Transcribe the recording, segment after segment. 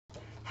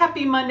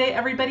Happy Monday,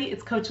 everybody.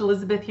 It's Coach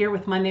Elizabeth here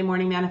with Monday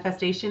Morning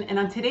Manifestation. And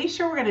on today's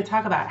show, we're going to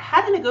talk about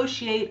how to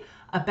negotiate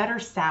a better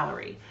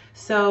salary.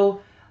 So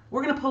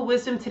we're going to pull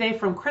wisdom today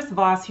from Chris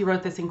Voss. He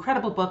wrote this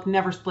incredible book,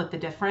 Never Split the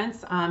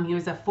Difference. He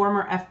was a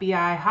former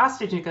FBI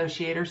hostage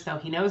negotiator, so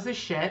he knows his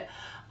shit.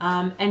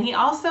 And he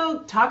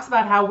also talks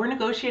about how we're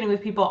negotiating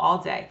with people all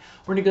day.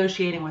 We're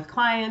negotiating with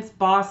clients,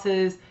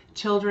 bosses,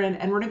 children,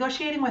 and we're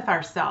negotiating with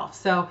ourselves.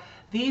 So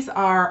these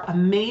are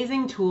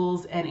amazing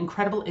tools and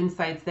incredible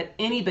insights that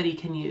anybody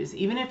can use,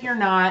 even if you're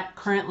not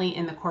currently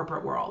in the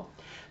corporate world.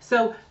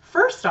 So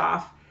first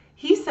off,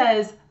 he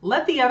says,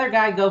 let the other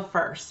guy go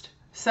first.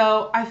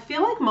 So I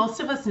feel like most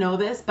of us know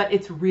this, but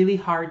it's really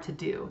hard to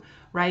do,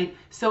 right?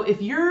 So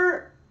if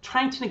you're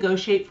trying to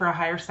negotiate for a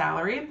higher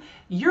salary,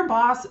 your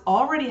boss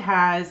already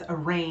has a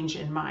range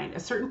in mind, a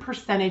certain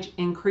percentage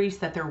increase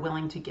that they're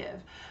willing to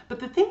give. But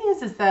the thing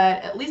is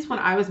that at least when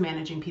I was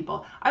managing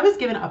people, I was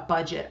given a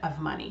budget of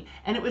money,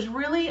 and it was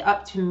really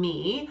up to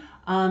me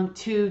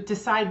to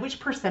decide which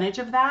percentage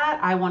of that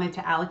I wanted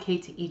to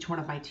allocate to each one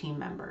of my team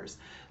members.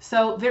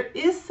 So there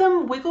is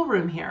some wiggle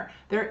room here.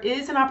 There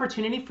is an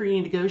opportunity for you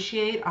to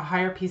negotiate a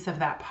higher piece of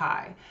that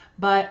pie.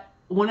 But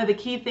one of the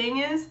key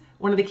things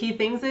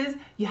is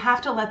you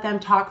have to let them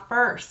talk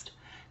first.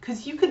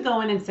 Because you could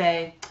go in and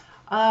say,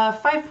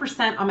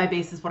 5% on my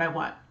base is what I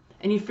want.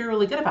 And you feel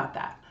really good about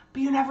that.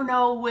 But you never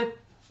know what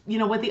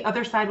the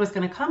other side was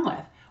going to come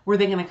with. Were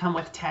they going to come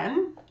with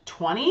 10,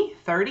 20,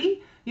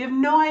 30? You have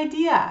no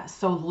idea.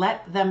 So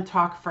let them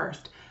talk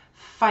first.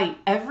 Fight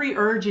every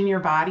urge in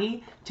your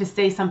body to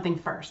say something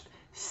first.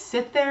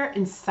 Sit there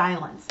in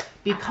silence.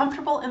 Be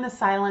comfortable in the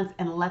silence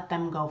and let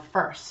them go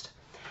first.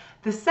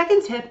 The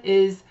second tip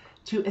is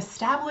to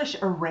establish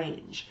a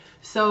range.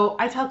 So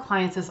I tell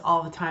clients this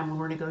all the time when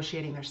we're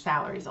negotiating their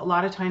salaries. A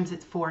lot of times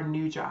it's for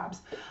new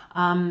jobs.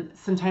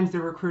 Sometimes the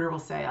recruiter will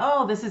say,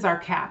 oh, this is our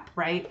cap,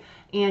 right?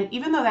 And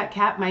even though that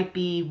cap might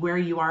be where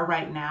you are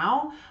right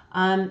now,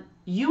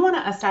 you want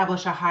to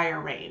establish a higher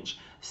range.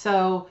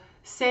 So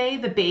say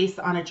the base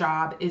on a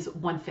job is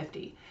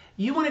 150.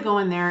 You want to go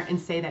in there and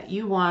say that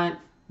you want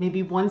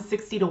maybe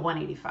 160 to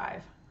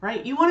 185,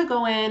 right? You want to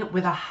go in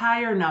with a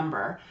higher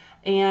number,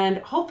 and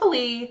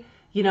hopefully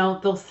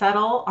they'll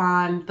settle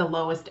on the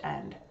lowest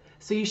end.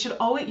 So your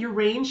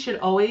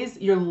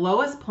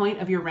lowest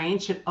point of your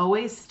range should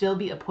always still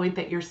be a point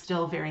that you're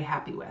still very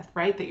happy with,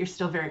 right? That you're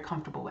still very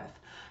comfortable with.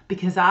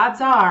 Because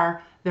odds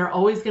are they're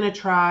always going to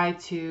try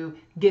to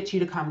get you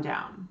to come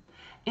down.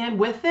 And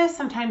with this,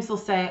 sometimes they'll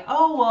say,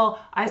 oh, well,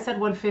 I said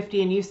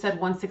 150 and you said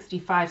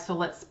 165, so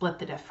let's split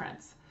the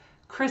difference.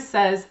 Chris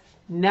says,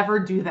 never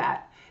do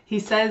that. He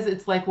says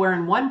it's like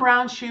wearing one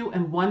brown shoe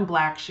and one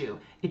black shoe.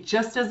 It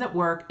just doesn't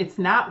work. It's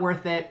not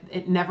worth it.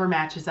 It never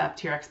matches up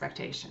to your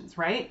expectations,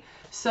 right?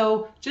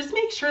 So just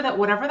make sure that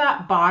whatever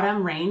that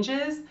bottom range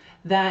is,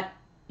 that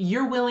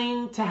you're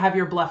willing to have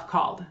your bluff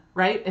called,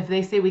 right? If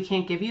they say we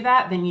can't give you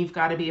that, then you've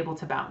got to be able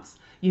to bounce.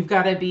 You've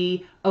got to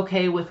be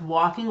okay with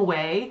walking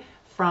away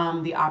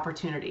from the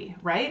opportunity,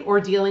 right? Or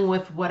dealing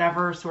with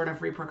whatever sort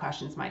of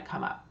repercussions might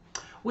come up.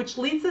 Which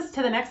leads us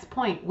to the next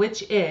point,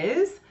 which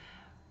is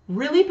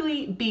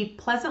really be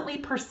pleasantly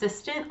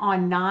persistent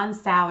on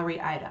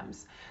non-salary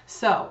items.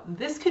 So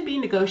this could be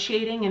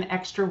negotiating an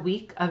extra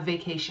week of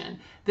vacation.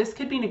 This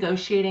could be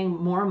negotiating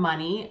more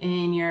money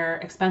in your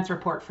expense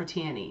report for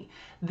T&E.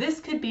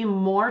 This could be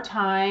more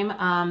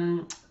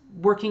time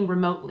working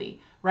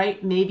remotely,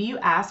 right? Maybe you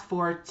ask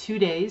for 2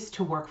 days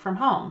to work from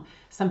home,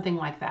 something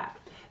like that.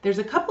 There's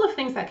a couple of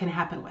things that can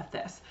happen with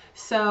this.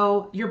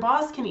 So your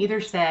boss can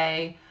either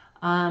say,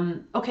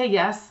 okay,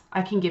 yes,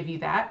 I can give you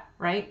that,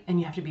 right? And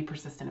you have to be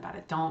persistent about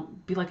it.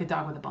 Don't be like a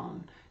dog with a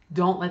bone.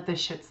 Don't let this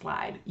shit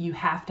slide. You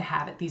have to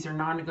have it. These are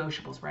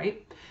non-negotiables,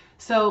 right?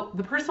 So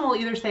the person will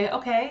either say,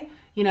 okay,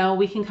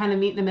 we can kind of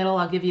meet in the middle.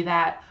 I'll give you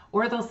that.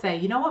 Or they'll say,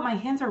 you know what? My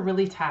hands are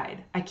really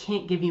tied. I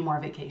can't give you more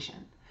vacation.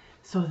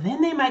 So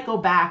then they might go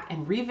back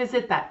and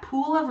revisit that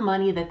pool of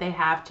money that they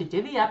have to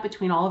divvy up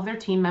between all of their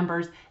team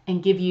members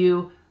and give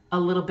you a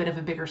little bit of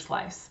a bigger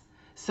slice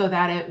so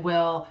that it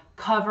will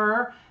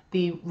cover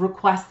the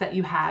request that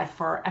you had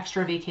for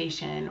extra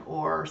vacation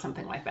or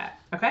something like that,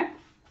 okay?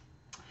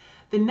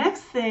 The next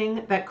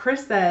thing that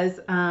Chris says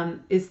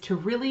is to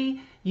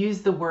really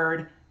use the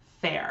word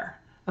fair.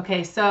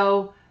 Okay,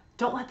 so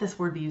don't let this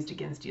word be used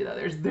against you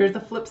though. There's the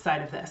flip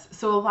side of this.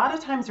 So a lot of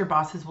times your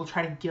bosses will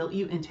try to guilt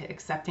you into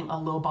accepting a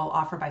lowball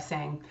offer by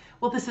saying,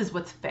 well, this is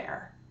what's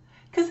fair.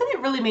 Because then it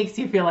really makes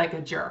you feel like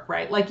a jerk,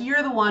 right? Like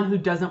you're the one who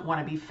doesn't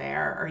want to be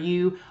fair, or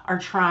you are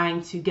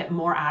trying to get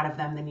more out of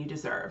them than you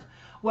deserve.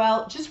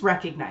 Well, just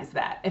recognize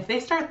that. If they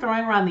start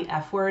throwing around the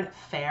F word,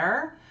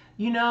 fair,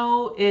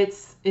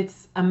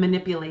 it's a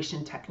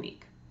manipulation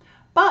technique.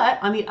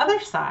 But on the other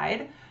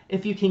side,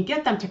 if you can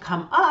get them to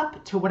come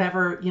up to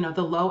whatever,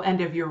 the low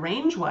end of your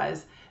range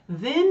was,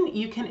 then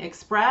you can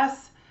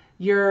express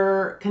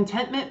your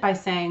contentment by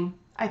saying,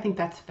 I think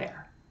that's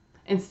fair.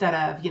 Instead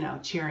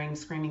of, cheering,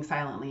 screaming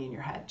silently in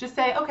your head. Just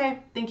say, okay,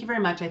 thank you very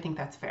much. I think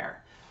that's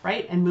fair,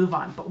 right? And move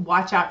on. But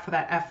watch out for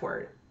that F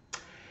word.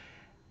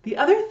 The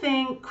other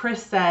thing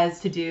Chris says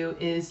to do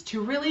is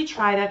to really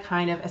try to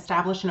kind of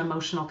establish an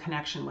emotional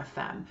connection with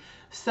them.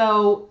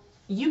 So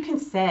you can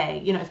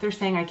say, if they're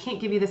saying, I can't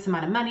give you this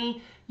amount of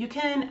money, you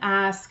can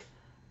ask,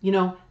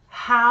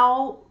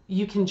 how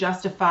you can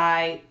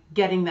justify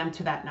getting them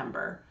to that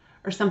number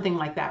or something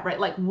like that, right?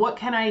 Like, what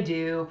can I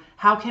do?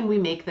 How can we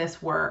make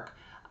this work?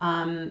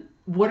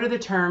 What are the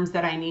terms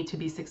that I need to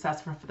be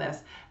successful for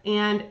this?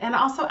 And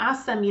also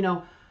ask them,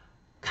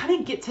 kind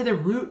of get to the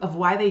root of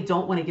why they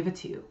don't want to give it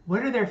to you.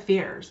 What are their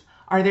fears?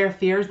 Are there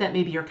fears that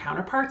maybe your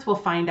counterparts will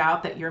find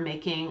out that you're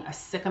making a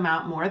sick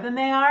amount more than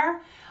they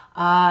are?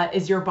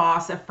 Is your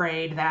boss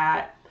afraid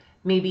that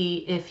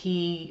maybe if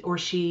he or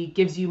she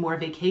gives you more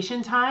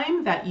vacation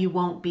time, that you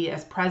won't be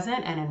as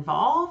present and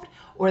involved?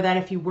 Or that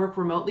if you work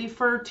remotely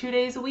for 2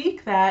 days a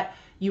week, that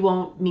you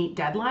won't meet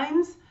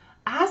deadlines?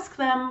 Ask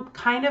them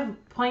kind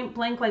of point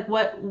blank, like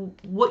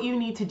what you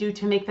need to do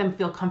to make them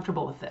feel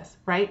comfortable with this,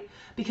 right?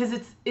 Because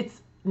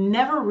it's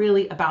never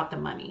really about the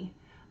money.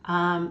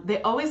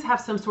 They always have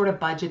some sort of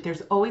budget.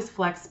 There's always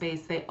flex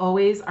space. They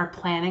always are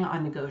planning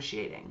on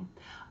negotiating.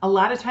 A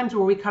lot of times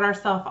where we cut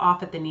ourselves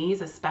off at the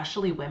knees,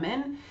 especially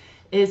women,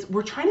 is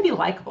we're trying to be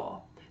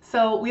likable.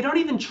 So we don't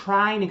even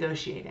try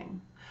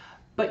negotiating.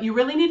 But you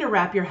really need to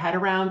wrap your head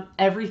around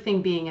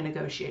everything being a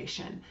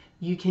negotiation.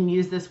 You can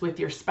use this with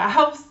your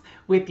spouse,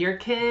 with your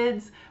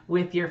kids,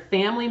 with your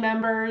family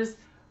members,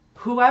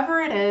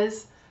 whoever it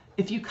is.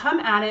 If you come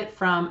at it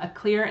from a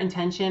clear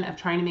intention of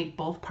trying to make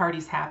both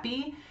parties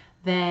happy,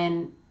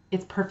 then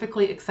it's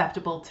perfectly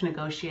acceptable to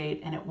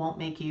negotiate and it won't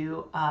make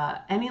you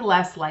any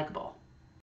less likable.